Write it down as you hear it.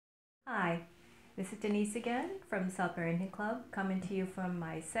Hi, this is Denise again from South Barrington Club, coming to you from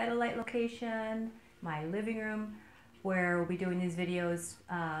my satellite location, my living room, where we'll be doing these videos.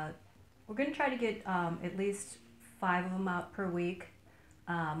 We're going to try to get at least 5 of them out per week,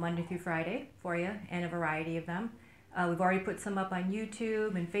 Monday through Friday for you, and a variety of them. We've already put some up on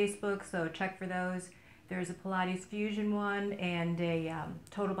YouTube and Facebook, so check for those. There's a Pilates Fusion one and a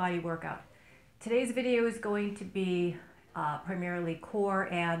total body workout. Today's video is going to be primarily core,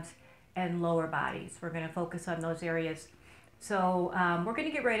 abs, and lower bodies. We're going to focus on those areas. So we're going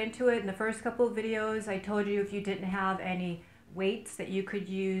to get right into it. In the first couple of videos, I told you if you didn't have any weights that you could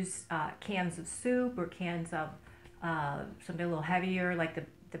use cans of soup or cans of something a little heavier, like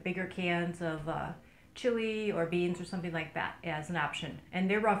the bigger cans of chili or beans or something like that as an option.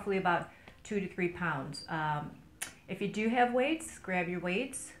 And they're roughly about 2 to 3 pounds. If you do have weights, grab your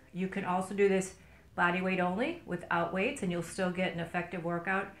weights. You can also do this body weight only without weights, and you'll still get an effective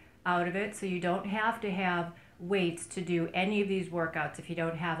workout out of it. So you don't have to have weights to do any of these workouts. If you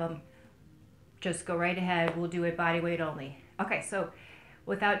don't have them, just go right ahead. We'll do it body weight only. Okay, so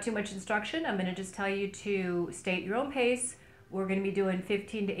without too much instruction, I'm going to just tell you to state your own pace. We're going to be doing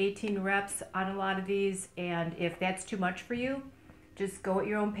 15 to 18 reps on a lot of these, and if that's too much for you, just go at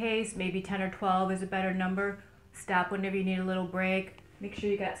your own pace. Maybe 10 or 12 is a better number. Stop whenever you need a little break. Make sure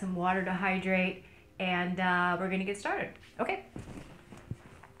you got some water to hydrate, and we're going to get started. Okay.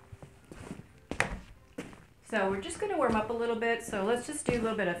 So we're just going to warm up a little bit. So let's just do a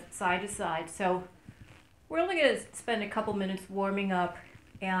little bit of side to side. So we're only going to spend a couple minutes warming up.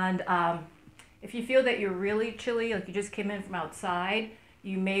 And if you feel that you're really chilly, like you just came in from outside,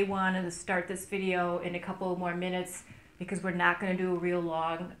 you may want to start this video in a couple more minutes because we're not going to do a real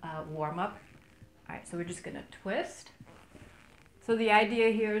long warm up. All right, so we're just going to twist. So the idea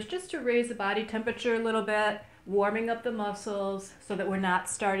here is just to raise the body temperature a little bit, warming up the muscles so that we're not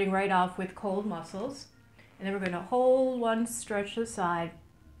starting right off with cold muscles. And then we're going to hold one stretch to the side,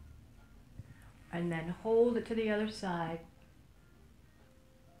 and then hold it to the other side.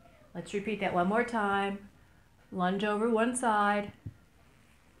 Let's repeat that one more time. Lunge over one side.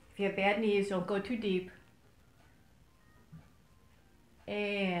 If you have bad knees, don't go too deep.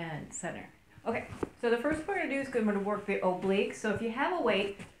 And center. Okay, so the first part we're going to do is we're going to work the oblique. So if you have a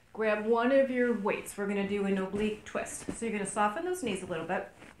weight, grab one of your weights. We're going to do an oblique twist. So you're going to soften those knees a little bit.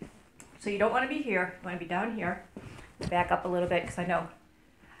 So you don't want to be here, you want to be down here. Back up a little bit because I know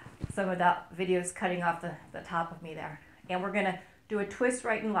some of that video is cutting off the top of me there. And we're going to do a twist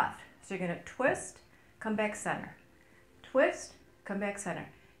right and left. So you're going to twist, come back center. Twist, come back center.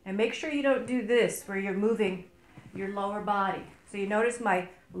 And make sure you don't do this where you're moving your lower body. So you notice my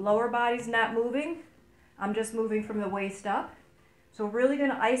lower body's not moving. I'm just moving from the waist up. So we're really going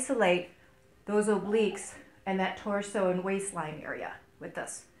to isolate those obliques and that torso and waistline area with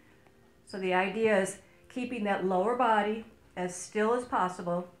this. So the idea is keeping that lower body as still as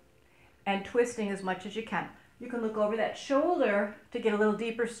possible and twisting as much as you can. You can look over that shoulder to get a little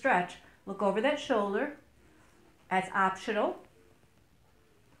deeper stretch. Look over that shoulder. That's optional.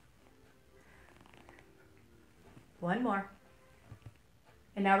 One more.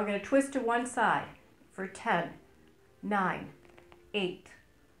 And now we're going to twist to one side for 10, 9, 8,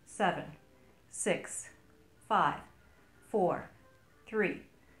 7, 6, 5, 4, 3,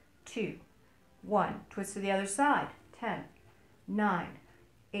 2, 1. Twist to the other side. 10, 9,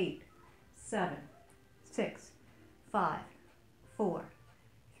 8, 7, 6, 5, 4,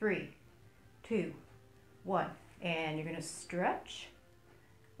 3, 2, 1. And you're going to stretch.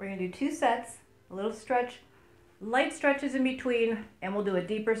 We're going to do 2 sets, a little stretch, light stretches in between, and we'll do a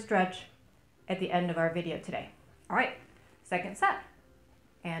deeper stretch at the end of our video today. All right, second set.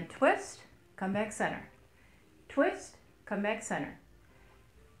 And twist, come back center. Twist, come back center.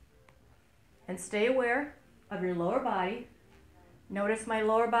 And stay aware of your lower body. Notice my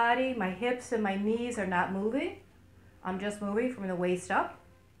lower body, my hips and my knees are not moving. I'm just moving from the waist up.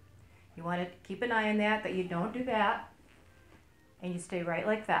 You want to keep an eye on that you don't do that. And you stay right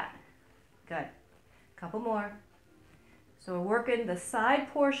like that. Good. Couple more. So we're working the side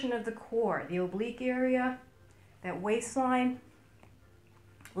portion of the core, the oblique area, that waistline.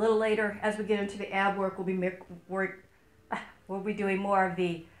 A little later, as we get into the ab work, we'll be doing more of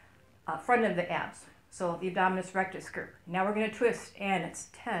the front of the abs, so the abdominis rectus group. Now we're going to twist, and it's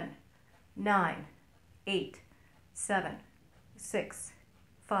 10, 9, 8, 7, 6,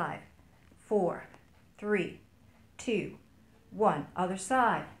 5, 4, 3, 2, 1. Other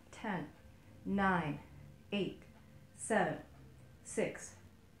side. 10, 9, 8, 7, 6,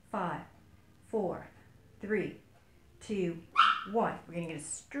 5, 4, 3, 2, 1. We're going to get a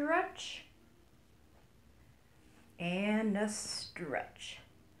stretch and a stretch.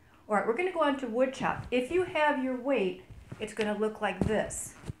 All right, we're going to go on to wood chop. If you have your weight, it's going to look like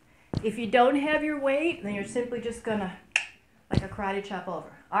this. If you don't have your weight, then you're simply just going to, like a karate chop over.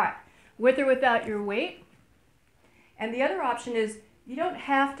 All right, with or without your weight. And the other option is you don't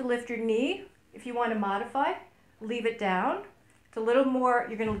have to lift your knee. If you want to modify, leave it down. It's a little more,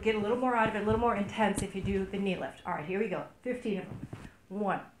 you're going to get a little more out of it, a little more intense if you do the knee lift. All right, here we go. 15 of them.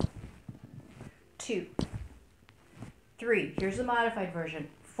 1, 2, 3. Here's the modified version.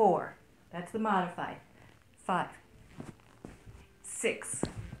 4. That's the modified. 5, 6,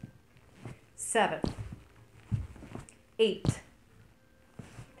 7, 8,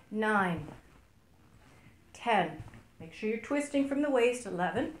 9, 10. Make sure you're twisting from the waist.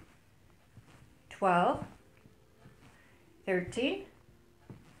 11, 12, 13,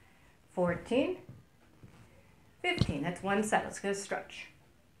 14, 15. That's one set. Let's get a stretch.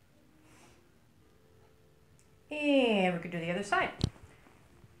 And we can do the other side.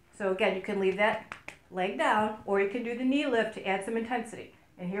 So again, you can leave that leg down, or you can do the knee lift to add some intensity.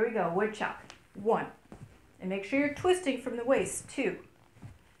 And here we go, wood chop. 1. And make sure you're twisting from the waist. 2.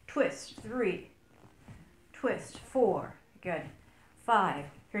 Twist. 3. Twist. 4. Good. 5.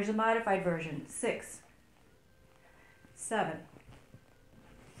 Here's a modified version. 6. 7.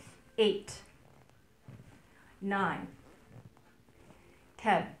 8. 9.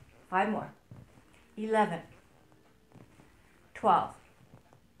 10. 5 more. 11. 12.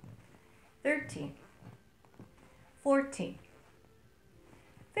 13. 14.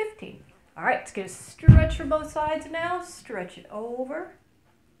 15. All right, let's get a stretch for both sides now. Stretch it over.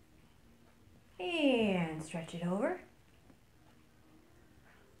 And stretch it over.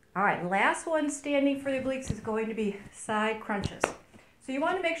 All right, last one standing for the obliques is going to be side crunches. So you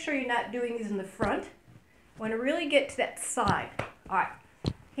want to make sure you're not doing these in the front. You want to really get to that side. All right,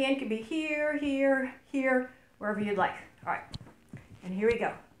 hand can be here, here, here, wherever you'd like. All right, and here we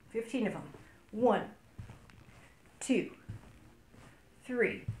go. 15 of them. 1, 2,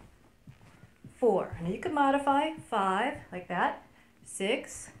 3, 4. And you can modify. 5, like that.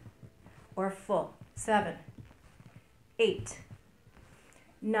 6, or full. 7, 8,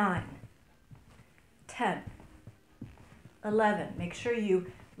 9, 10, 11. Make sure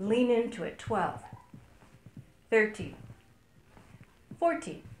you lean into it. 12, 13,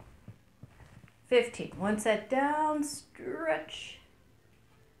 14, 15. One set down, stretch.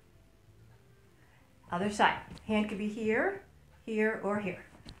 Other side. Hand could be here, here, or here.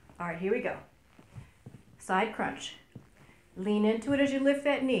 All right, here we go. Side crunch. Lean into it as you lift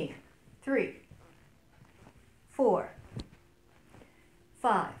that knee. 3, 4,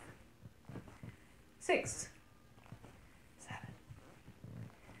 5, 6, 7,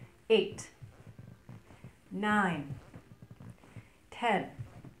 8, 9, 10,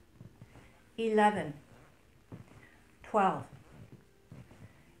 11, 12,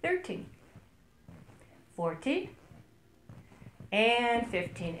 13, 14, and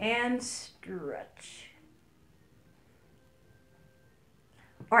 15, and stretch.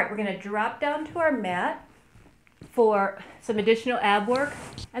 All right, we're going to drop down to our mat for some additional ab work.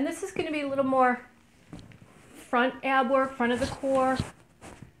 And this is going to be a little more front ab work, front of the core.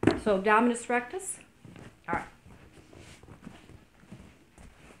 So abdominis rectus. All right.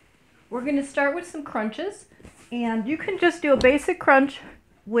 We're going to start with some crunches. And you can just do a basic crunch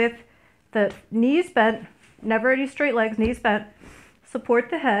with the knees bent, never any straight legs, knees bent. Support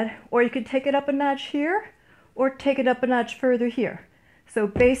the head. Or you could take it up a notch here, or take it up a notch further here. So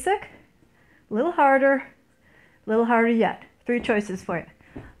basic, a little harder yet. 3 choices for you.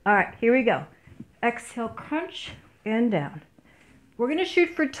 All right, here we go. Exhale, crunch, and down. We're going to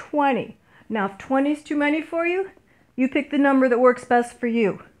shoot for 20. Now, if 20 is too many for you, you pick the number that works best for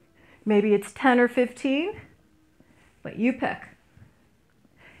you. Maybe it's 10 or 15, but you pick.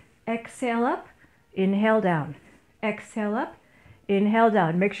 Exhale up, inhale down. Exhale up, inhale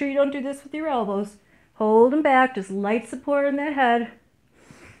down. Make sure you don't do this with your elbows. Hold them back, just light support on that head.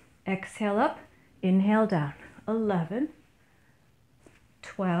 Exhale up, inhale down. 11,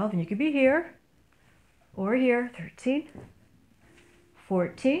 12, and you could be here or here. 13,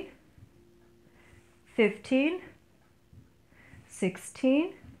 14, 15,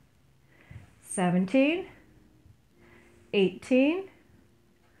 16, 17, 18,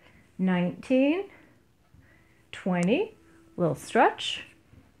 19, 20. Little stretch.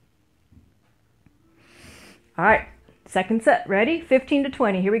 All right, second set. Ready? 15 to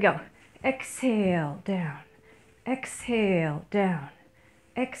 20. Here we go. Exhale, down. Exhale, down.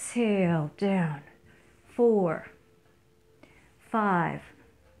 Exhale, down. 4, 5,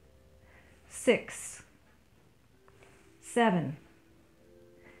 6, 7,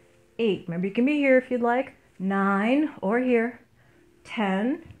 8. Remember, you can be here if you'd like. 9, or here.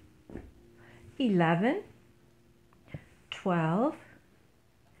 10, 11, 12,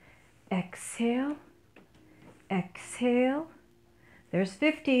 exhale, exhale. There's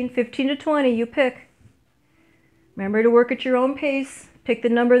 15, 15 to 20, you pick. Remember to work at your own pace. Pick the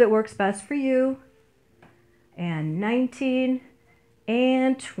number that works best for you. And 19,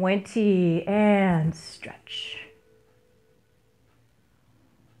 and 20, and stretch.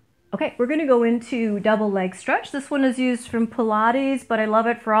 Okay, we're gonna go into double leg stretch. This one is used from Pilates, but I love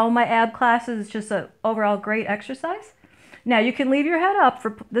it for all my ab classes. It's just an overall great exercise. Now you can leave your head up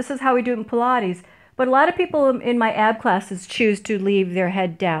this is how we do it in Pilates, but a lot of people in my ab classes choose to leave their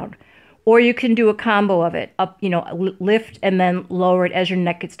head down. Or you can do a combo of it, up, lift and then lower it as your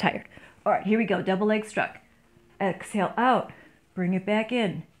neck gets tired. All right, here we go, double leg stretch. Exhale out, bring it back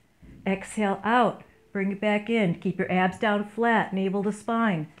in. Exhale out, bring it back in. Keep your abs down flat, navel to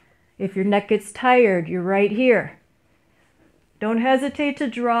spine. If your neck gets tired, you're right here. Don't hesitate to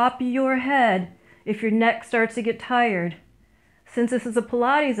drop your head if your neck starts to get tired. Since this is a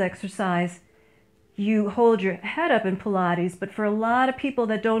Pilates exercise, you hold your head up in Pilates, but for a lot of people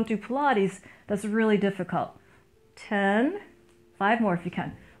that don't do Pilates, that's really difficult. 10, 5 more if you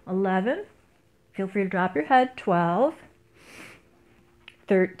can. 11, feel free to drop your head. 12,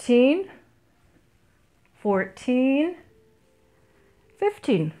 13, 14,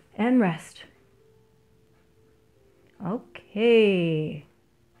 15, and rest. Okay.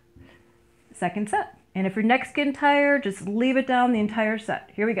 Second set. And if your neck's getting tired, just leave it down the entire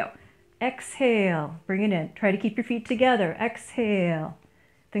set. Here we go. Exhale, bring it in. Try to keep your feet together. Exhale.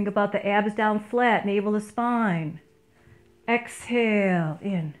 Think about the abs down flat, navel to spine. Exhale,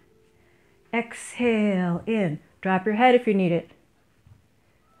 in. Exhale, in. Drop your head if you need it.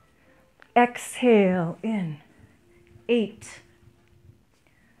 Exhale, in. 8,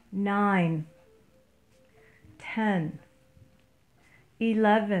 9, 10,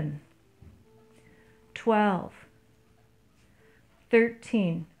 11, 12,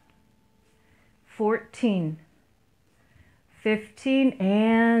 13, 14, 15,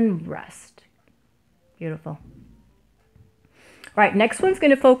 and rest. Beautiful. All right, next one's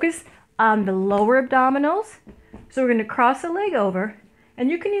going to focus on the lower abdominals. So we're going to cross a leg over, and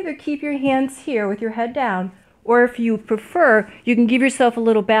you can either keep your hands here with your head down, or if you prefer, you can give yourself a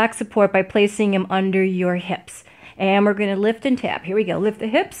little back support by placing them under your hips. And we're going to lift and tap. Here we go. Lift the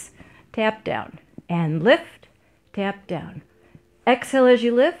hips, tap down, and lift, tap down. Exhale as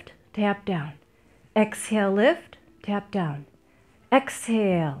you lift, tap down. Exhale, lift, tap down.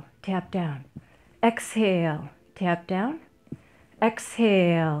 Exhale, tap down. Exhale, tap down.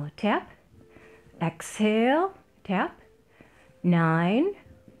 Exhale, tap. Exhale, tap. 9,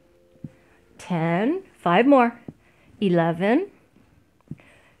 10, 5 more. 11,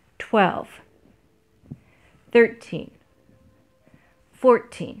 12, 13,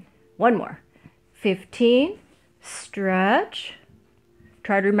 14, 1 more. 15, stretch.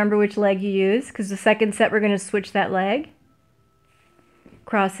 Try to remember which leg you use, because the second set we're going to switch that leg.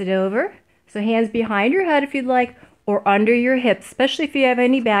 Cross it over. So hands behind your head if you'd like, or under your hips, especially if you have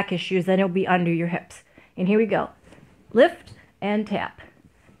any back issues, then it'll be under your hips. And here we go. Lift and tap.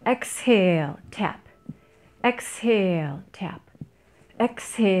 Exhale, tap. Exhale, tap.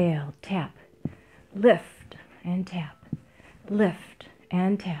 Exhale, tap. Lift and tap. Lift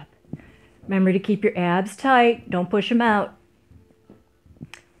and tap. Remember to keep your abs tight. Don't push them out.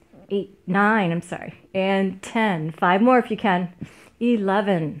 8, 9, and 10. 5 more if you can.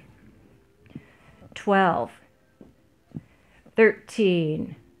 11, 12,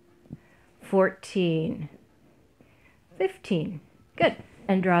 13, 14, 15. Good.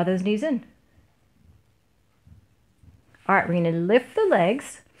 And draw those knees in. All right, we're going to lift the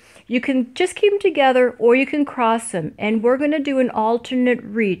legs. You can just keep them together or you can cross them. And we're going to do an alternate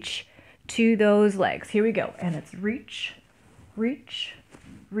reach to those legs. Here we go. And it's reach, reach,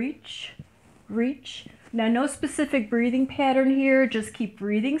 reach, reach. Now, no specific breathing pattern here. Just keep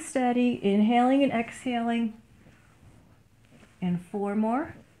breathing steady, inhaling and exhaling. And 4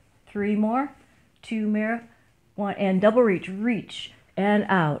 more, 3 more, 2 more, 1, and double reach, reach and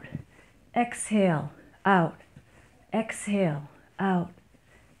out. Exhale, out. Exhale, out.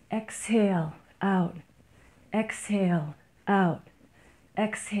 Exhale, out. Exhale, out.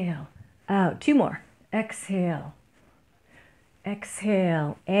 Exhale, out. 2 more. Exhale.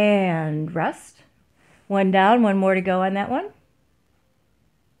 Exhale and rest. 1 down, 1 more to go on that one.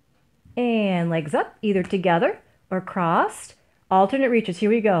 And legs up, either together or crossed. Alternate reaches. Here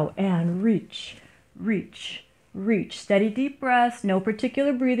we go. And reach, reach, reach. Steady deep breaths. No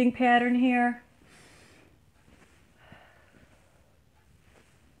particular breathing pattern here.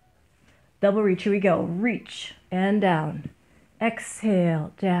 Double reach. Here we go. Reach and down.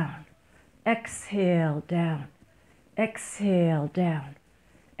 Exhale, down. exhale, down, exhale, down,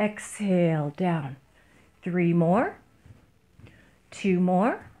 exhale, down. 3 more, 2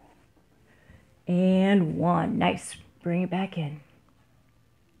 more, and 1. Nice. Bring it back in.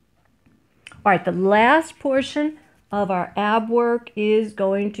 All right, the last portion of our ab work is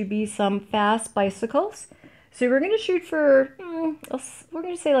going to be some fast bicycles. So we're going to shoot for, we're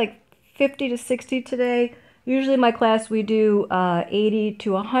going to say like 50 to 60 today. Usually in my class we do 80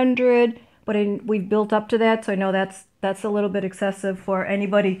 to 100, but we've built up to that, so I know that's a little bit excessive for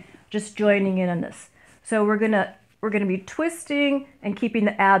anybody just joining in on this. So we're gonna be twisting and keeping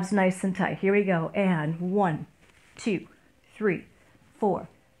the abs nice and tight. Here we go. And 1, 2, 3, 4,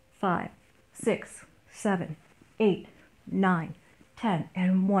 5, 6, 7, 8, 9, 10,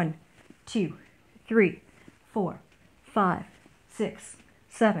 and 1, 2, 3, 4, 5, 6,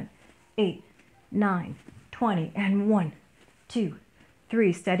 7, 8, 9, 20, and 1, 2,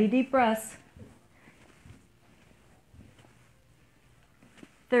 3. Steady deep breaths.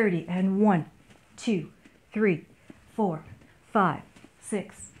 30, and 1, 2, 3, 4, 5,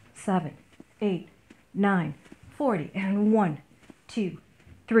 6, 7, 8, 9, 40, and 1, 2,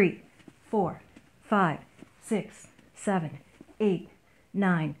 3, 4, 5, 6, 7, 8,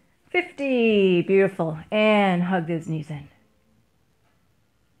 9, 50. Beautiful. And hug those knees in.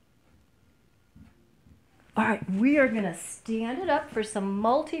 All right, we are going to stand it up for some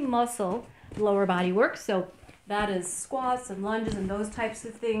multi-muscle lower body work. So that is squats and lunges and those types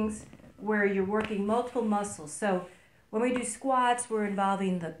of things where you're working multiple muscles. So when we do squats, we're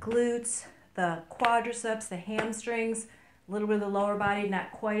involving the glutes, the quadriceps, the hamstrings, a little bit of the lower body,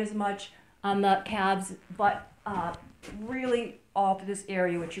 not quite as much on the calves, but really all through this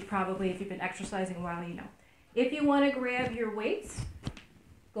area, which you probably, if you've been exercising a while, you know. If you want to grab your weights,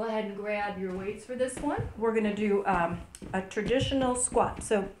 go ahead and grab your weights for this one. We're going to do a traditional squat.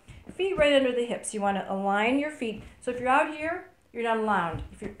 So feet right under the hips. You want to align your feet. So if you're out here, you're not aligned.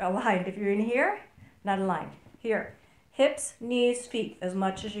 If you're aligned, if you're in here, not aligned. Here, hips, knees, feet, as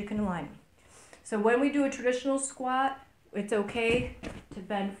much as you can align. So when we do a traditional squat, it's okay to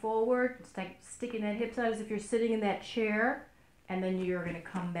bend forward. It's like sticking that hips out as if you're sitting in that chair, and then you're going to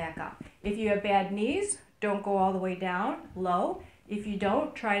come back up. If you have bad knees, don't go all the way down, low. If you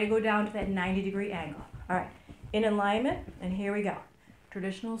don't, try to go down to that 90-degree angle. All right, in alignment, and here we go.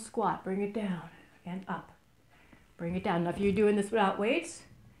 Traditional squat, bring it down and up. Bring it down. Now if you're doing this without weights,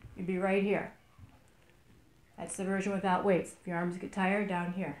 you'd be right here. That's the version without weights. If your arms get tired,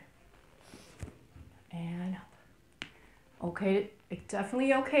 down here. And up. Okay, it's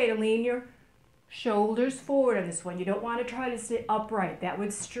definitely okay to lean your shoulders forward on this one. You don't want to try to sit upright. That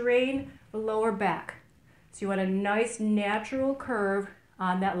would strain the lower back. So you want a nice natural curve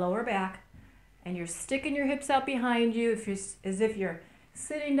on that lower back, and you're sticking your hips out behind you as if you're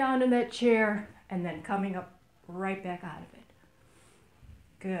sitting down in that chair and then coming up right back out of it.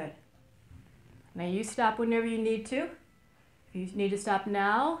 Good. Now you stop whenever you need to. If you need to stop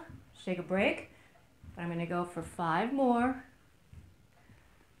now, take a break. But I'm going to go for 5 more,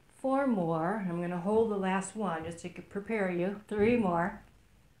 4 more, and I'm going to hold the last one just to prepare you. 3 more,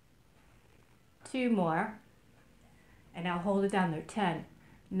 2 more, and I'll hold it down there. 10,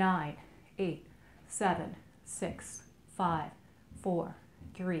 9, 8, 7, 6, 5, 4,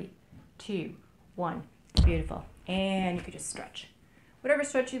 3, 2, 1. Beautiful. And you could just stretch. Whatever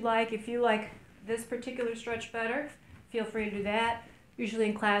stretch you like. If you like this particular stretch better, feel free to do that. Usually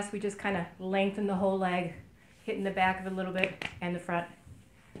in class we just kind of lengthen the whole leg, hitting the back of it a little bit and the front.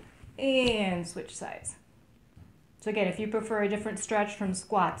 And switch sides. So again, if you prefer a different stretch from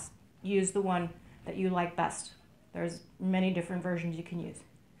squats, use the one that you like best. There's many different versions you can use.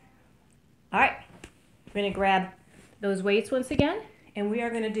 All right, we're going to grab those weights once again, and we are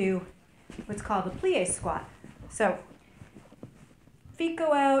going to do what's called the plie squat. So feet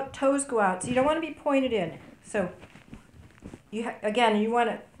go out, toes go out, so you don't want to be pointed in. So again, you want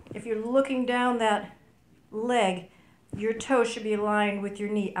to, if you're looking down that leg, your toe should be aligned with your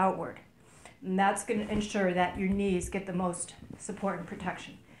knee outward. And that's going to ensure that your knees get the most support and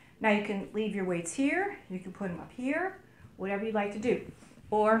protection. Now you can leave your weights here, you can put them up here, whatever you'd like to do.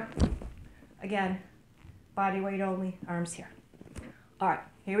 Or, again, body weight only, arms here. All right,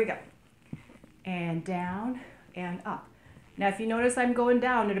 here we go. And down and up. Now if you notice I'm going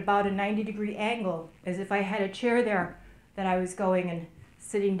down at about a 90-degree angle, as if I had a chair there that I was going and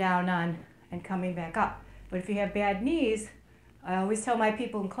sitting down on and coming back up. But if you have bad knees, I always tell my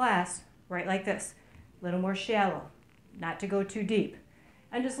people in class, right like this, a little more shallow, not to go too deep.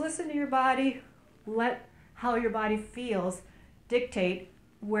 And just listen to your body, let how your body feels dictate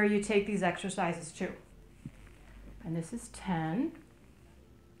where you take these exercises to. And this is 10,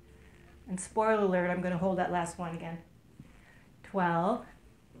 And spoiler alert, I'm going to hold that last one again. 12,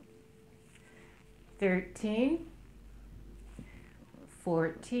 13,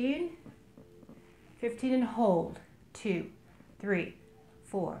 14, 15, and hold. 2, 3,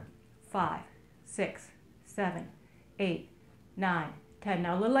 4, 5, 6, 7, 8, 9, 10.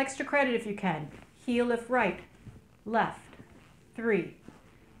 Now a little extra credit if you can. Heel lift right, left. 3,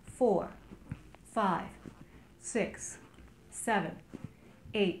 4, 5, 6, 7,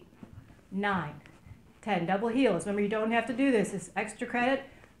 8, 9, 10. Double heels. Remember, you don't have to do this. It's extra credit.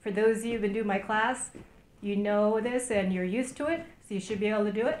 For those of you who've been doing my class, you know this and you're used to it, so you should be able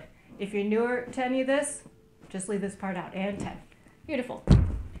to do it. If you're newer to any of this, just leave this part out. And 10. Beautiful.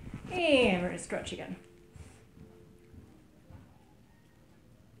 And we're going to stretch again.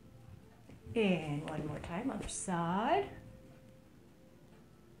 And one more time, other side.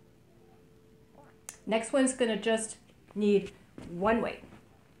 Next one's going to just need one weight.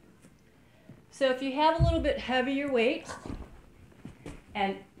 So if you have a little bit heavier weight,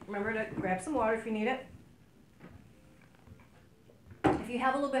 and remember to grab some water if you need it. If you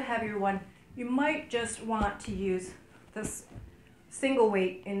have a little bit heavier one, you might just want to use this single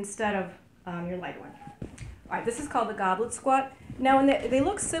weight instead of your light one. All right, this is called the goblet squat. Now, when they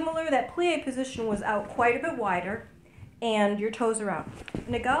look similar, that plie position was out quite a bit wider, and your toes are out.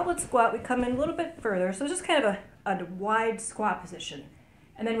 In a goblet squat, we come in a little bit further, so it's just kind of a wide squat position.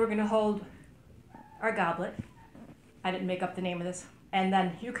 And then we're going to hold our goblet. I didn't make up the name of this. And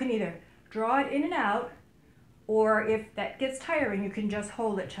then you can either draw it in and out, or if that gets tiring, you can just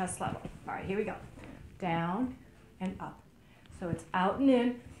hold it chest level. All right, here we go. Down and up. So it's out and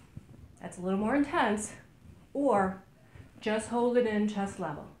in. That's a little more intense. Or just hold it in chest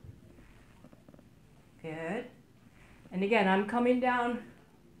level. Good. And again, I'm coming down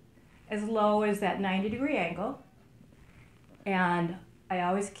as low as that 90-degree angle. And I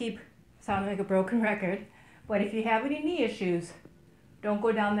always keep sounding like a broken record. But if you have any knee issues, don't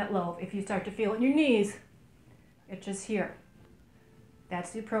go down that low. If you start to feel it in your knees, it's just here.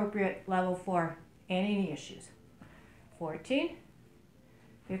 That's the appropriate level for any knee issues. 14,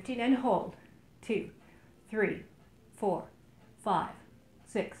 15, and hold. 2, 3, 4, 5,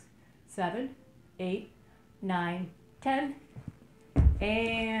 6, 7, 8, 9, 10,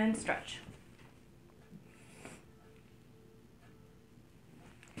 and stretch.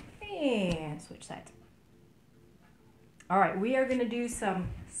 And switch sides. All right, we are going to do some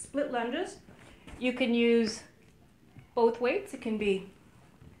split lunges. You can use both weights. It can be,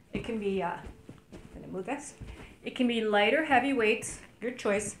 I'm going to move this. It can be light or heavy weights, your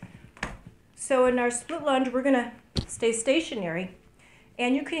choice. So in our split lunge, we're going to stay stationary,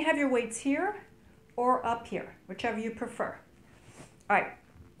 and you can have your weights here or up here, whichever you prefer. All right,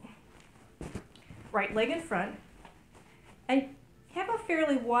 right leg in front, and have a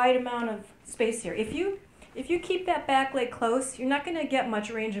fairly wide amount of space here. If you keep that back leg close, you're not going to get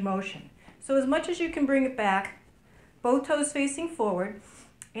much range of motion. So as much as you can bring it back, both toes facing forward,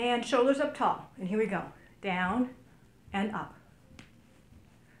 and shoulders up tall. And here we go, down and up.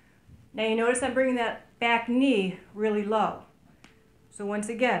 Now you notice I'm bringing that back knee really low. So once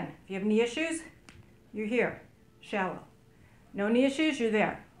again, if you have knee issues, you're here, shallow. No knee issues, you're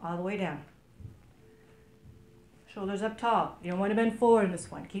there, all the way down. Shoulders up tall. You don't want to bend forward in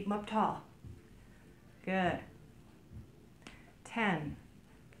this one. Keep them up tall. Good. 10,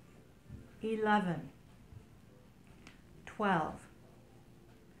 11, 12,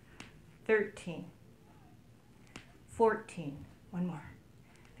 13, 14, one more.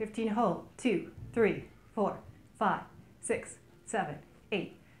 15, hold. 2, 3, 4, 5, 6, 7,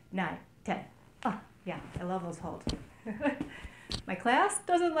 8, 9, 10. Oh, yeah, I love those holds. My class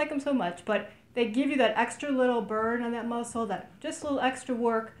doesn't like them so much, but they give you that extra little burn on that muscle, that just a little extra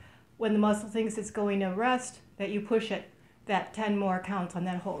work when the muscle thinks it's going to rest, that you push it, that 10 more counts on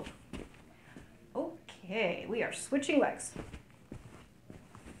that hold. Okay, we are switching legs.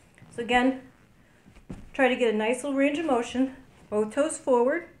 So again, try to get a nice little range of motion. Both toes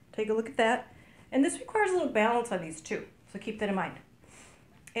forward. Take a look at that. And this requires a little balance on these too, so keep that in mind.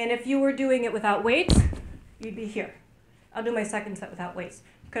 And if you were doing it without weights, you'd be here. I'll do my second set without weights.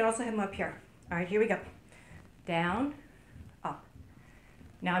 You could also have them up here. All right, here we go. Down, up.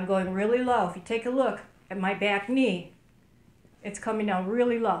 Now I'm going really low. If you take a look at my back knee, it's coming down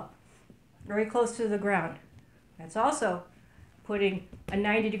really low, very close to the ground. That's also putting a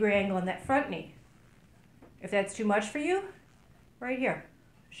 90-degree angle on that front knee. If that's too much for you, right here,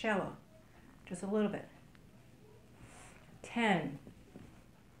 shallow, just a little bit. 10,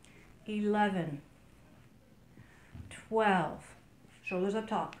 11, 12, shoulders up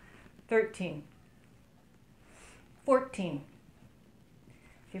tall. 13, 14,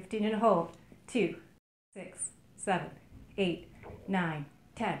 15 and hold. 2, 6, 7, 8, 9,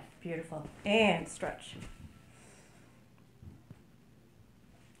 10. Beautiful. And stretch.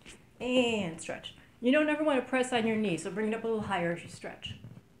 And stretch. You don't ever want to press on your knee, so bring it up a little higher as you stretch.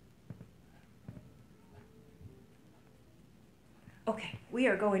 Okay, we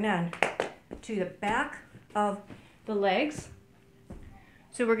are going on to the back of the legs.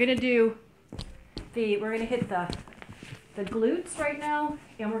 So we're going to hit the glutes right now,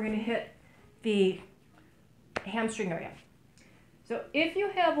 and we're going to hit the hamstring area. So if you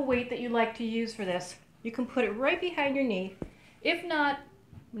have a weight that you like to use for this, you can put it right behind your knee. If not,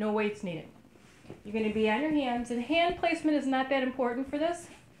 no weights needed. You're going to be on your hands, and hand placement is not that important for this.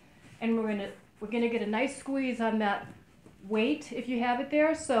 And we're going to get a nice squeeze on that weight if you have it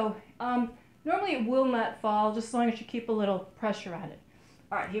there. So normally it will not fall, just as long as you keep a little pressure on it.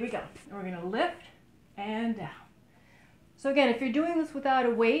 All right, here we go. And we're going to lift and down. So again, if you're doing this without a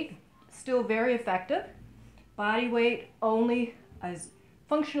weight, still very effective. Body weight only as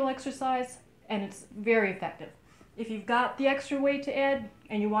functional exercise, and it's very effective. If you've got the extra weight to add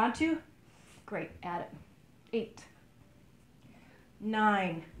and you want to, great, add it. 8,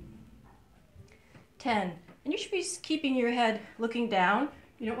 9, 10. And you should be keeping your head looking down.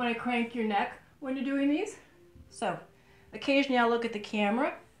 You don't want to crank your neck when you're doing these. So occasionally I'll look at the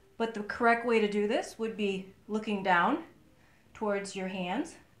camera, but the correct way to do this would be looking down towards your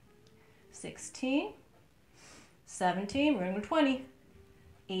hands. 16, 17, we're going to go 20,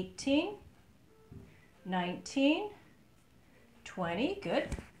 18, 19, 20, good.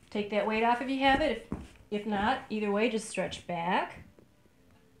 Take that weight off if you have it. If not, either way, just stretch back.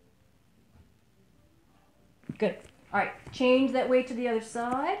 Good. All right, change that weight to the other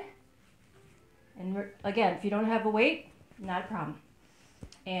side. And again, if you don't have a weight, not a problem.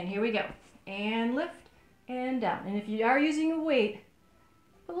 And here we go. And lift and down. And if you are using a weight,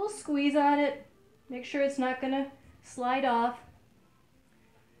 put a little squeeze on it. Make sure it's not going to slide off.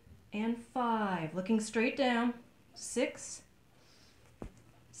 And 5, looking straight down. 6,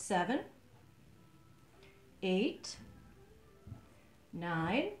 7, 8,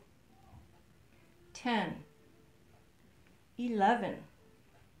 9, 10, 11,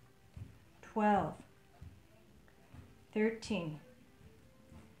 12, 13,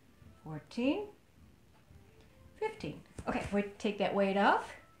 14, 15. Okay, we take that weight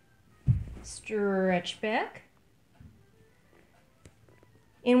off, stretch back,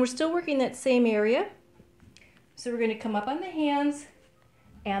 and we're still working that same area. So we're going to come up on the hands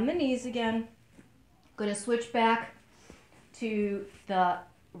and the knees again. Going to switch back to the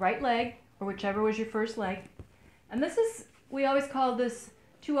right leg, or whichever was your first leg. And this is, we always call this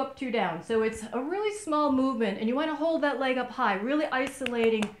 2 up, 2 down. So it's a really small movement, and you want to hold that leg up high, really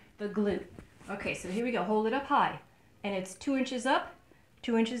isolating the glute. Okay, so here we go. Hold it up high. And it's 2 inches up,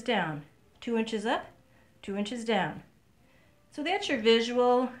 2 inches down, 2 inches up, 2 inches down. So that's your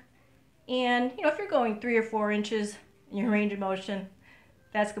visual. And, you know, if you're going 3 or 4 inches in your range of motion,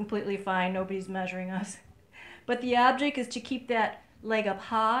 that's completely fine. Nobody's measuring us. But the object is to keep that leg up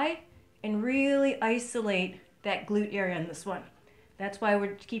high and really isolate that glute area in this one. That's why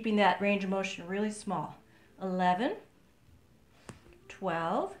we're keeping that range of motion really small. 11,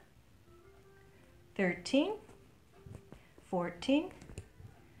 12, 13, 14,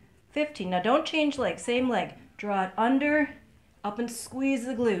 15. Now don't change leg, same leg. Draw it under, up and squeeze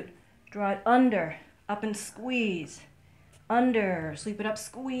the glute. Draw it under, up and squeeze. Under, sweep it up,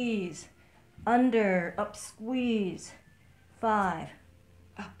 squeeze. Under, up, squeeze. 5,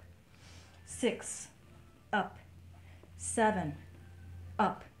 up. 6, up. 7,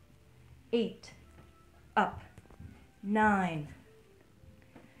 up. 8, up. 9,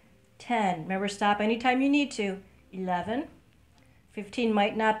 10. Remember, stop anytime you need to. 11, 15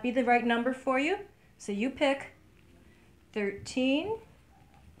 might not be the right number for you, so you pick. 13,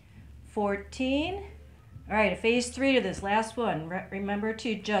 14. All right, a phase 3 to this, last one. Remember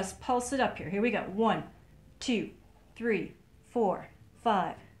to just pulse it up here. Here we go. 1, 2, 3, 4,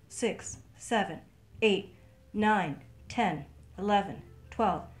 5, 6, 7, 8, 9, 10, 11,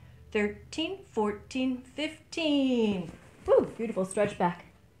 12, 13, 14, 15. Woo, beautiful, stretch back.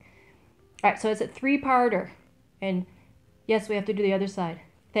 All right, so it's a 3-parter. And yes, we have to do the other side.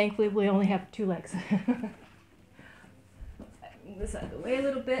 Thankfully, we only have 2 legs. Move this out of the way a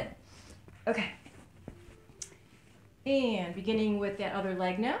little bit. Okay. And beginning with that other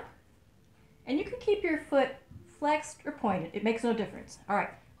leg now. And you can keep your foot flexed or pointed. It makes no difference. All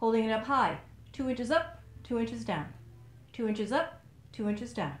right, holding it up high. 2 inches up, 2 inches down. 2 inches up, 2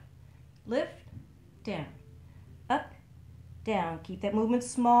 inches down. Lift, down, up, down. Keep that movement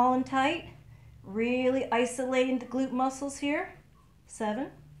small and tight. Really isolating the glute muscles here. 7,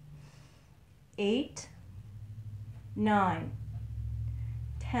 8, 9,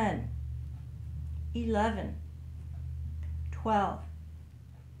 10, 11, 12,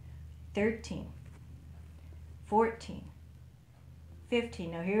 13, 14,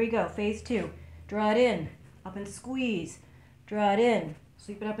 15. Now here we go, phase 2. Draw it in, up and squeeze. Draw it in,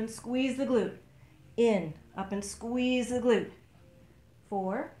 sweep it up and squeeze the glute. In, up and squeeze the glute.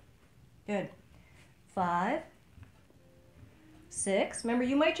 4, good. 5, 6. Remember,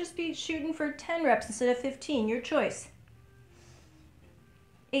 you might just be shooting for 10 reps instead of 15, your choice.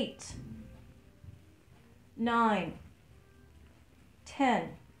 8, 9, 10.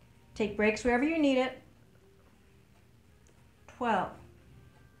 Take breaks wherever you need it. 12,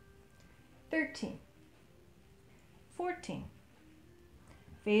 13, 14.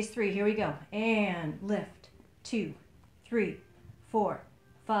 Phase 3, here we go. And lift. 2, 3, 4,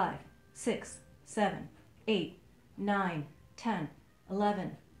 5, 6, 7, 8, 9, 10,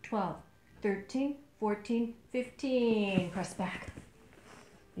 11, 12, 13, 14, 15. Press back.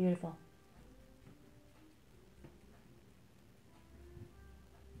 Beautiful.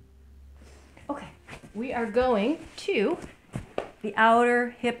 Okay, we are going to the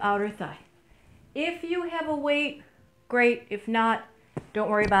outer hip, outer thigh. If you have a weight, great. If not,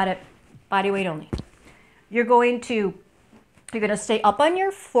 don't worry about it. Body weight only. You're going to stay up on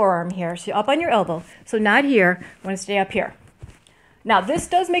your forearm here, so up on your elbow. So not here, I want to stay up here. Now this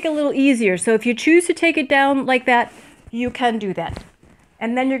does make it a little easier, so if you choose to take it down like that, you can do that.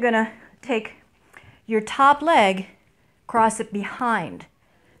 And then you're going to take your top leg, cross it behind.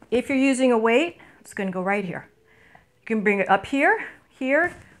 If you're using a weight, it's going to go right here. You can bring it up here,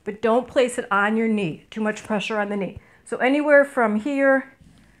 here, but don't place it on your knee. Too much pressure on the knee. So anywhere from here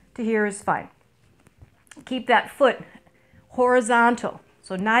to here is fine. Keep that foot horizontal.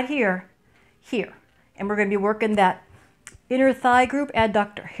 So not here, here. And we're going to be working that inner thigh group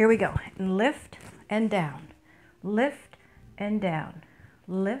adductor. Here we go. And lift and down. Lift and down.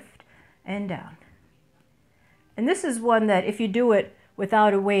 Lift and down. And this is one that if you do it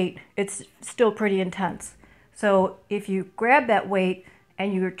without a weight, it's still pretty intense. So if you grab that weight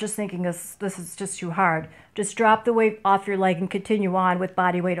and you're just thinking this is just too hard, just drop the weight off your leg and continue on with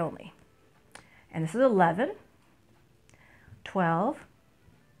body weight only. And this is 11, 12,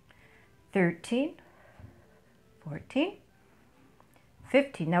 13, 14,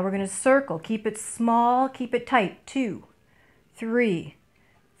 15. Now we're going to circle. Keep it small, keep it tight. 2, 3,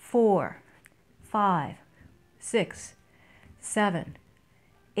 4, 5, 6, 7,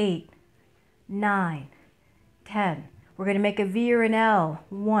 8, 9, 10. We're going to make a V or an L.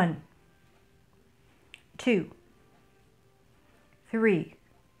 1, 2, 3,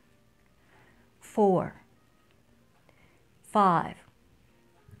 4, 5,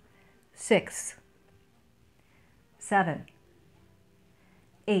 6, 7,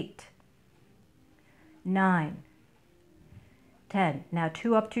 8, 9, 10. Now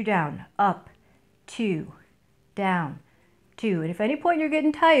 2 up, 2 down. Up, 2, down, 2. And if at any point you're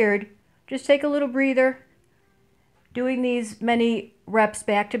getting tired, just take a little breather. Doing these many reps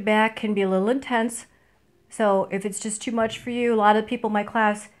back to back can be a little intense. So if it's just too much for you, a lot of people in my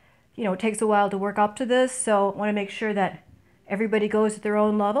class, you know, it takes a while to work up to this. So I want to make sure that everybody goes at their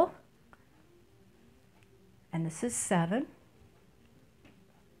own level. And this is 7.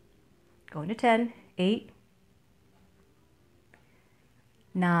 Going to 10, 8,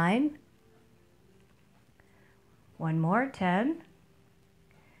 9, one more, 10,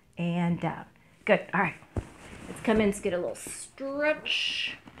 and down. Good, all right. Let's come in, let's get a little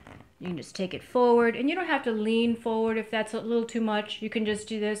stretch. You can just take it forward, and you don't have to lean forward if that's a little too much. You can just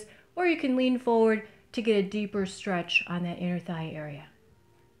do this, or you can lean forward to get a deeper stretch on that inner thigh area.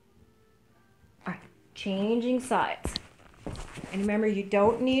 All right, changing sides. And remember, you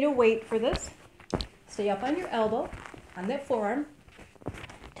don't need a weight for this. Stay up on your elbow, on that forearm.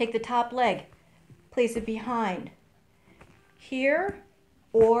 Take the top leg, place it behind here,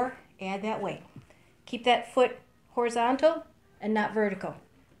 or add that weight. Keep that foot horizontal and not vertical.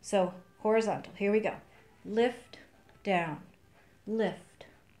 So horizontal, here we go. Lift, down, lift,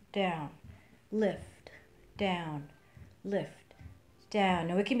 down, lift, down, lift, down.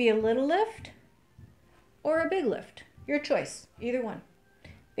 Now it can be a little lift or a big lift. Your choice, either one.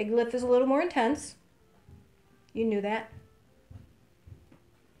 Big lift is a little more intense. You knew that.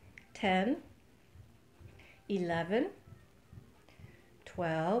 10, 11,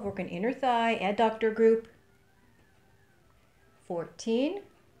 12, working inner thigh, adductor group. 14,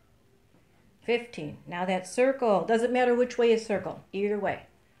 15. Now that circle, doesn't matter which way you circle, either way.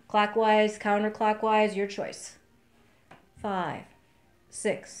 Clockwise, counterclockwise, your choice. 5,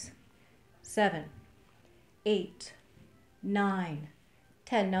 6, 7, 8, 9,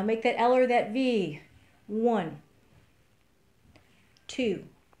 10. Now make that L or that V. 1, 2,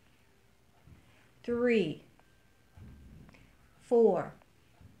 3, 4,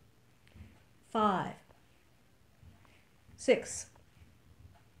 5, 6,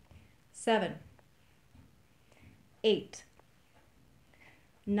 7, 8,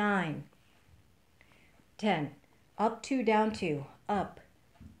 9, 10. Up 2, down 2, up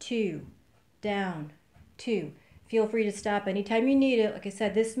 2, down 2. Feel free to stop anytime you need it. Like I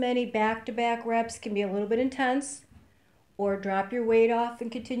said, this many back-to-back reps can be a little bit intense, or drop your weight off and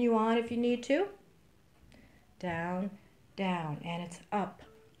continue on if you need to. Down, down, and it's up,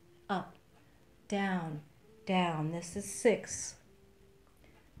 up, down, down. This is 6.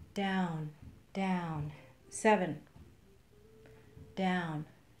 Down, down. 7. Down,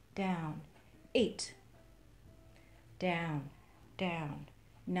 down. 8. Down, down.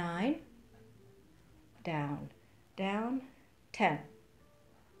 9. Down, down. 10.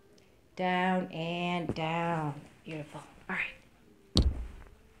 Down and down. Beautiful. All right.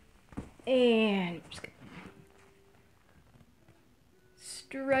 And just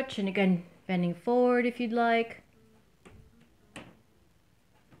stretch, and again, bending forward if you'd like.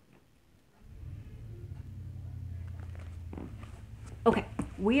 Okay,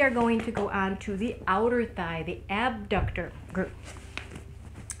 we are going to go on to the outer thigh, the abductor group.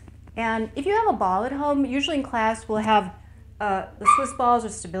 And if you have a ball at home, usually in class we'll have the Swiss balls or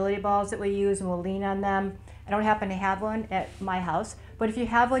stability balls that we use, and we'll lean on them. I don't happen to have one at my house, but if you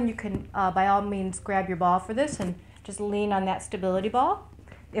have one, you can by all means grab your ball for this and just lean on that stability ball.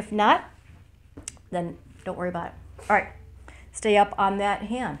 If not, then don't worry about it. All right, stay up on that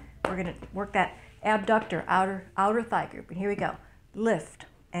hand. We're gonna work that abductor, outer thigh group, and here we go. Lift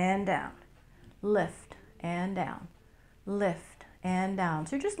and down, lift and down, lift and down.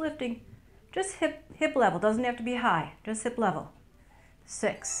 So you're just lifting, just hip level. Doesn't have to be high, just hip level.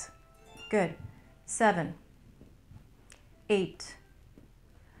 6, good. 7, 8,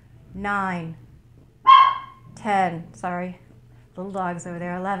 9, 10, sorry, little dogs over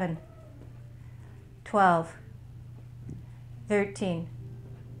there. 11, 12, 13,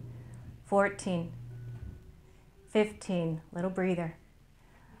 14, 15, little breather.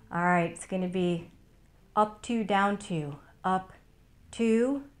 All right, it's going to be up 2, down 2, up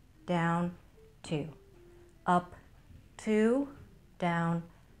 2, down 2, up 2, down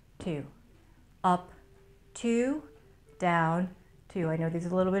 2, up 2, down 2. I know these are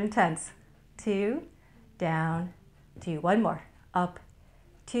a little bit intense. 2, down 2. One more. Up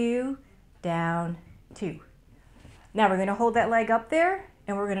 2, down 2. Now we're going to hold that leg up there,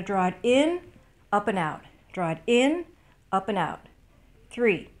 and we're going to draw it in, up and out. Draw it in, up and out.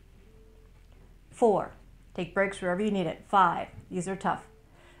 3, 4. Take breaks wherever you need it. 5. These are tough.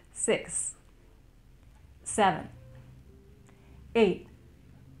 6, 7, 8,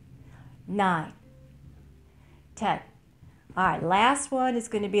 9, 10. All right, last one is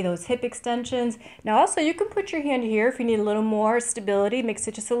going to be those hip extensions. Now also you can put your hand here if you need a little more stability, makes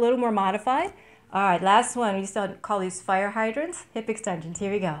it just a little more modified. All right, last one, we used to call these fire hydrants, hip extensions.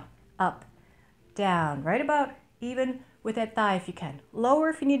 Here we go. Up, down, right about even with that thigh if you can. Lower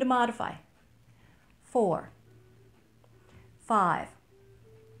if you need to modify. 4, 5,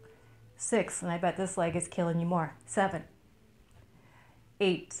 6, and I bet this leg is killing you more. 7,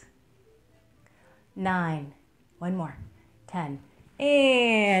 8, 9, one more. 10,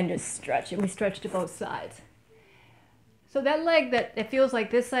 and just stretch, and we stretch to both sides. So that leg that it feels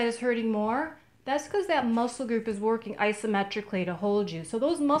like this side is hurting more, that's because that muscle group is working isometrically to hold you. So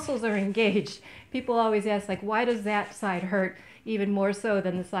those muscles are engaged. People always ask, like, why does that side hurt even more so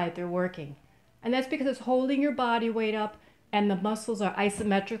than the side they're working? And that's because it's holding your body weight up, and the muscles are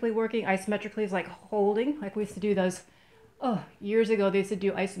isometrically working. Isometrically is like holding, like we used to do those, years ago they used to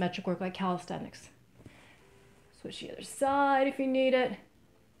do isometric work like calisthenics. Switch the other side if you need it.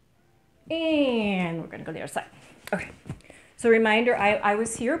 And we're going to go the other side. Okay. So reminder, I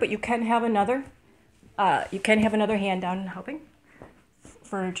was here, but you can have another hand down and helping.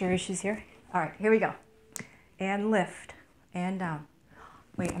 Furniture issues here. All right, here we go. And lift and down.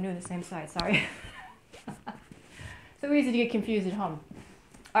 Wait, I'm doing the same side, sorry. So easy to get confused at home.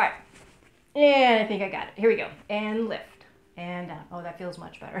 All right. And I think I got it. Here we go. And lift and down. Oh, that feels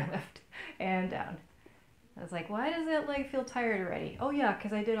much better. Lift and down. I was like, why does that leg feel tired already? Oh yeah,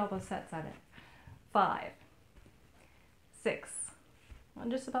 because I did all those sets on it. 5, 6,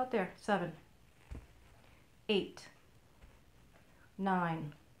 I'm just about there. 7, 8,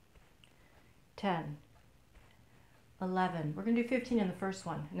 9, 10, 11. We're going to do 15 in the first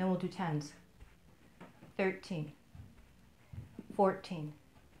one, and then we'll do 10s. 13, 14,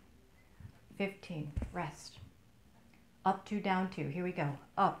 15, rest. up, 2, down, 2. Here we go.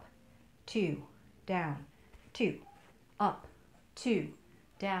 Up, 2, down, 2, up, 2,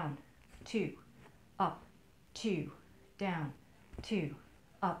 down, 2, up, 2, down, 2,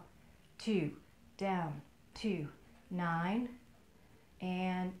 up, 2, down, 2, 9,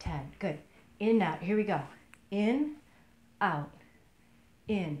 and 10. Good. In and out. Here we go. In, out,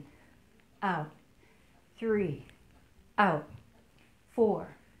 in, out, 3, out,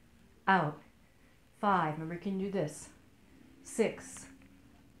 4, out, 5. Remember, you can do this. 6,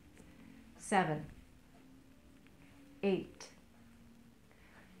 7, 8,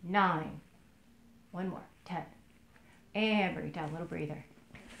 9. One more. 10. And bring it down. A little breather.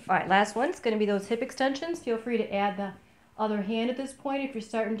 All right, last one. It's going to be those hip extensions. Feel free to add the other hand at this point if you're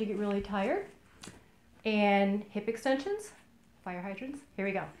starting to get really tired. And hip extensions, fire hydrants. Here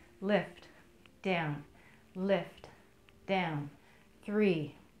we go. Lift, down, lift, down.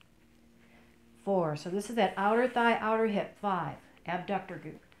 3, 4. So this is that outer thigh, outer hip. 5, abductor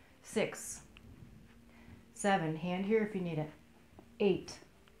group. 6, 7. Hand here if you need it. 8,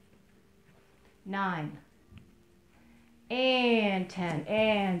 9, and 10.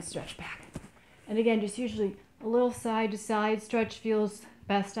 And stretch back. And again, just usually a little side to side stretch feels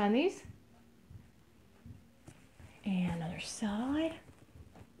best on these. And other side.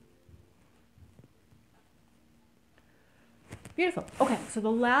 Beautiful. Okay, so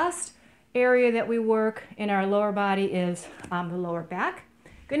the last area that we work in our lower body is the lower back.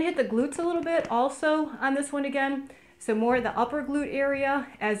 Going to hit the glutes a little bit also on this one again. So more of the upper glute area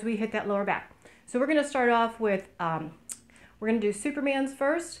as we hit that lower back. So we're going to start off with, we're going to do Superman's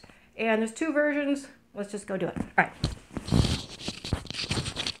first. And there's 2 versions. Let's just go do it. All right.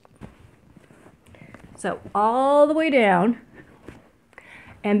 So all the way down.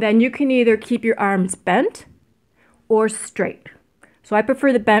 And then you can either keep your arms bent or straight. So I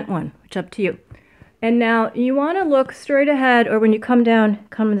prefer the bent one, which is up to you. And now you want to look straight ahead, or when you come down,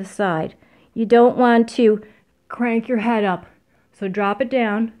 come to the side. You don't want to crank your head up. So drop it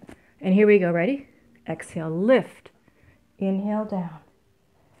down. And here we go. Ready? Exhale, lift. Inhale, down.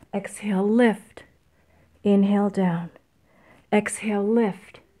 Exhale, lift. Inhale, down. Exhale,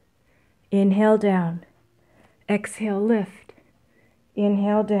 lift. Inhale, down. Exhale, lift.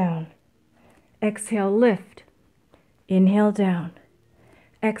 Inhale, down. Exhale, lift. Inhale, down.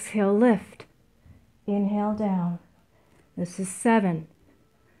 Exhale, lift. Inhale, down. This is 7.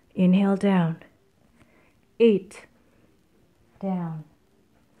 Inhale, down. 8. Down.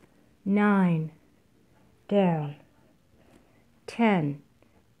 9. Down. 10.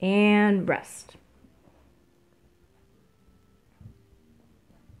 And rest.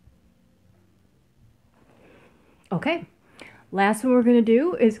 Okay, last one we're going to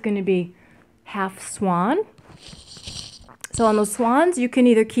do is going to be half swan. So on those swans, you can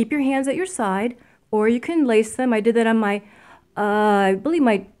either keep your hands at your side or you can lace them. I did that on my, I believe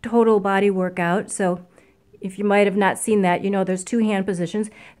my total body workout. So if you might have not seen that, you know there's 2 hand positions.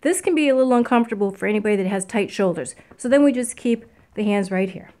 This can be a little uncomfortable for anybody that has tight shoulders. So then we just keep the hands right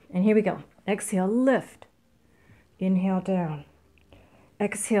here. And here we go. Exhale, lift. Inhale, down.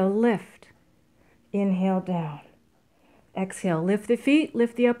 Exhale, lift. Inhale, down. Exhale, lift the feet,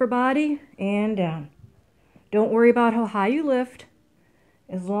 lift the upper body, and down. Don't worry about how high you lift.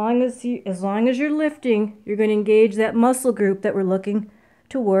 As long as you're lifting, you're going to engage that muscle group that we're looking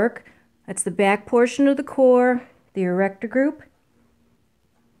to work. That's the back portion of the core, the erector group.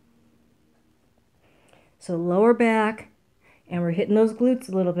 So lower back, and we're hitting those glutes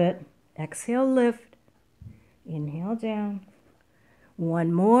a little bit. Exhale, lift. Inhale, down.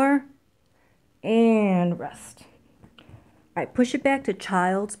 One more, and rest. All right, push it back to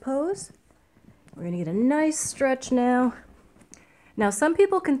child's pose. We're going to get a nice stretch now. Now, some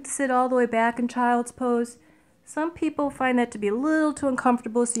people can sit all the way back in child's pose. Some people find that to be a little too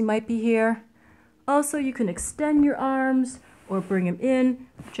uncomfortable, so you might be here. Also, you can extend your arms or bring them in,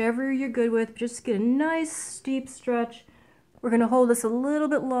 whichever you're good with. Just get a nice steep stretch. We're going to hold this a little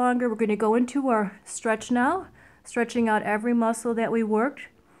bit longer. We're going to go into our stretch now, stretching out every muscle that we worked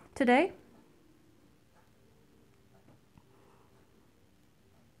today.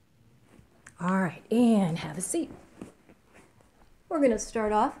 All right, and have a seat. We're going to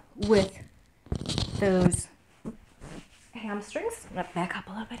start off with those hamstrings. I'm going to back up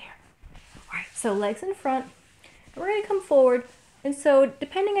a little bit here. All right, so legs in front. We're going to come forward. And so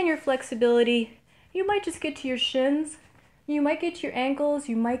depending on your flexibility, you might just get to your shins. You might get to your ankles.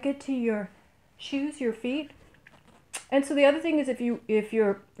 You might get to your shoes, your feet. And so the other thing is if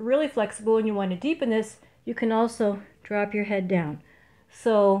you're really flexible and you want to deepen this, you can also drop your head down.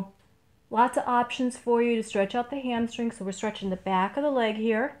 So lots of options for you to stretch out the hamstring. So we're stretching the back of the leg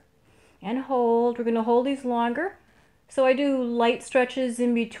here and hold. We're going to hold these longer. So I do light stretches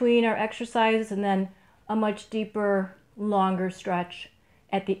in between our exercises and then a much deeper, longer stretch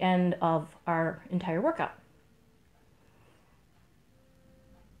at the end of our entire workout.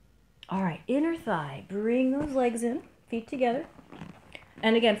 All right, inner thigh. Bring those legs in, feet together.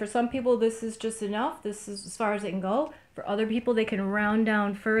 And again, for some people, this is just enough. This is as far as they can go. For other people, they can round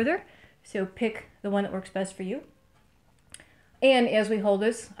down further. So pick the one that works best for you. And as we hold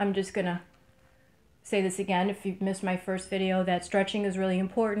this, I'm just going to say this again. If you've missed my first video, that stretching is really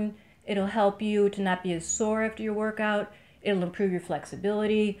important. It'll help you to not be as sore after your workout. It'll improve your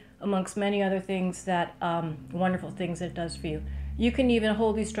flexibility, amongst many other things that, wonderful things that it does for you. You can even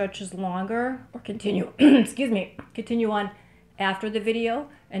hold these stretches longer or continue, continue on after the video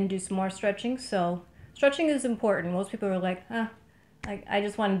and do some more stretching. So stretching is important. Most people are like, I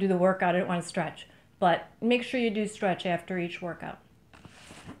just want to do the workout. I don't want to stretch. But make sure you do stretch after each workout.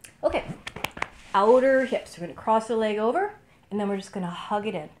 Okay, outer hips. We're going to cross the leg over, and then we're just going to hug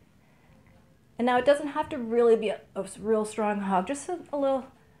it in. And now it doesn't have to really be a real strong hug, just a little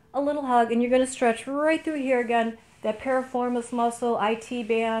hug, and you're going to stretch right through here again. That piriformis muscle, IT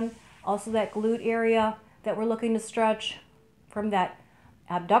band, also that glute area that we're looking to stretch from that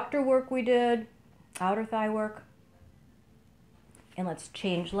abductor work we did, outer thigh work. And let's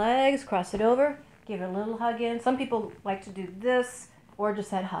change legs, cross it over, give it a little hug in. Some people like to do this or just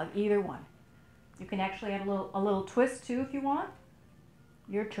that hug, either one. You can actually add a little twist too if you want.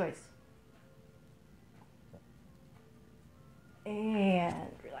 Your choice. And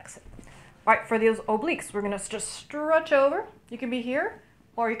relax it. All right, for those obliques, we're going to just stretch over. You can be here,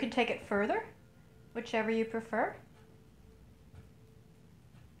 or you can take it further, whichever you prefer.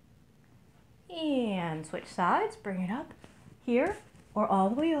 And switch sides, bring it up here, or all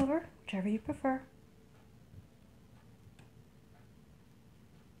the way over, whichever you prefer.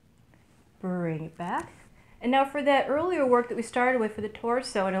 Bring it back. And now for that earlier work that we started with for the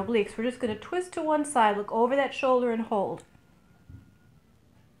torso and obliques, we're just going to twist to one side, look over that shoulder and hold.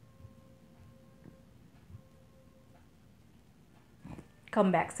 Come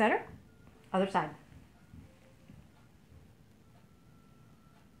back center, other side.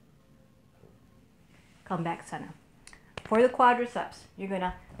 Come back center. For the quadriceps, you're going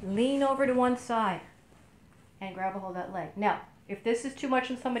to lean over to one side and grab a hold of that leg. Now, if this is too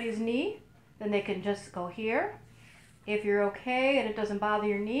much on somebody's knee, then they can just go here. If you're okay and it doesn't bother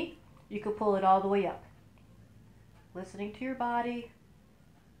your knee, you can pull it all the way up. Listening to your body.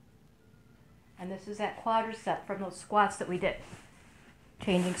 And this is that quadricep from those squats that we did.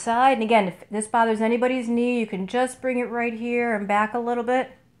 Changing side, and again, if this bothers anybody's knee, you can just bring it right here and back a little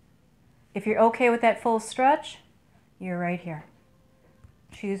bit. If you're okay with that full stretch, you're right here.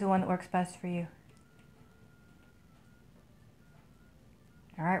 Choose the one that works best for you.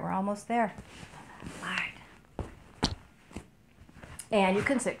 All right, we're almost there. All right. And you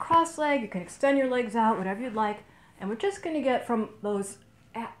can sit cross-legged, you can extend your legs out, whatever you'd like. And we're just going to get from those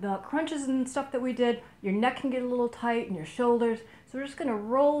the crunches and stuff that we did, your neck can get a little tight and your shoulders. So we're just going to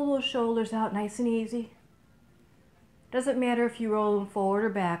roll those shoulders out nice and easy. Doesn't matter if you roll them forward or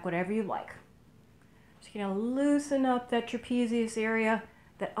back, whatever you like. Just going to loosen up that trapezius area,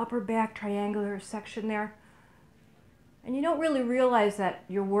 that upper back triangular section there. And you don't really realize that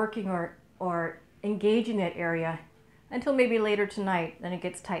you're working or engaging that area until maybe later tonight. Then it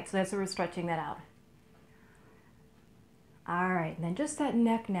gets tight. So that's why we're stretching that out. All right, and then just that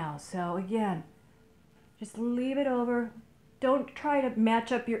neck now. So again, just leave it over. Don't try to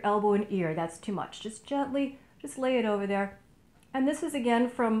match up your elbow and ear. That's too much. Just gently, just lay it over there. And this is again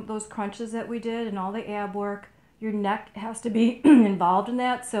from those crunches that we did and all the ab work. Your neck has to be involved in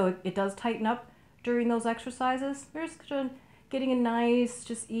that, so it does tighten up during those exercises. We're just getting a nice,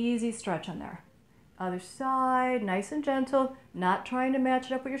 just easy stretch on there. Other side, nice and gentle, not trying to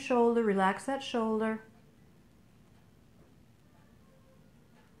match it up with your shoulder. Relax that shoulder.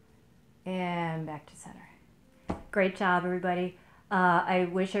 And back to center. Great job, everybody. I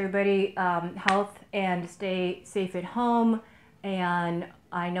wish everybody health and stay safe at home. And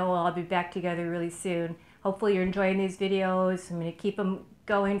I know I'll be back together really soon. Hopefully you're enjoying these videos. I'm going to keep them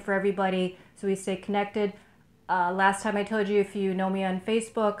going for everybody so we stay connected. Last time I told you, if you know me on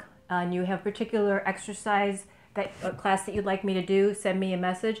Facebook and you have particular exercise class that you'd like me to do, send me a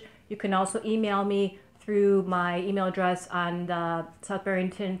message. You can also email me through my email address on the South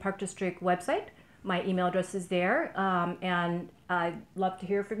Barrington Park District website. My email address is there, and I'd love to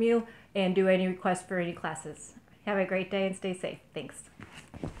hear from you and do any requests for any classes. Have a great day and stay safe. Thanks.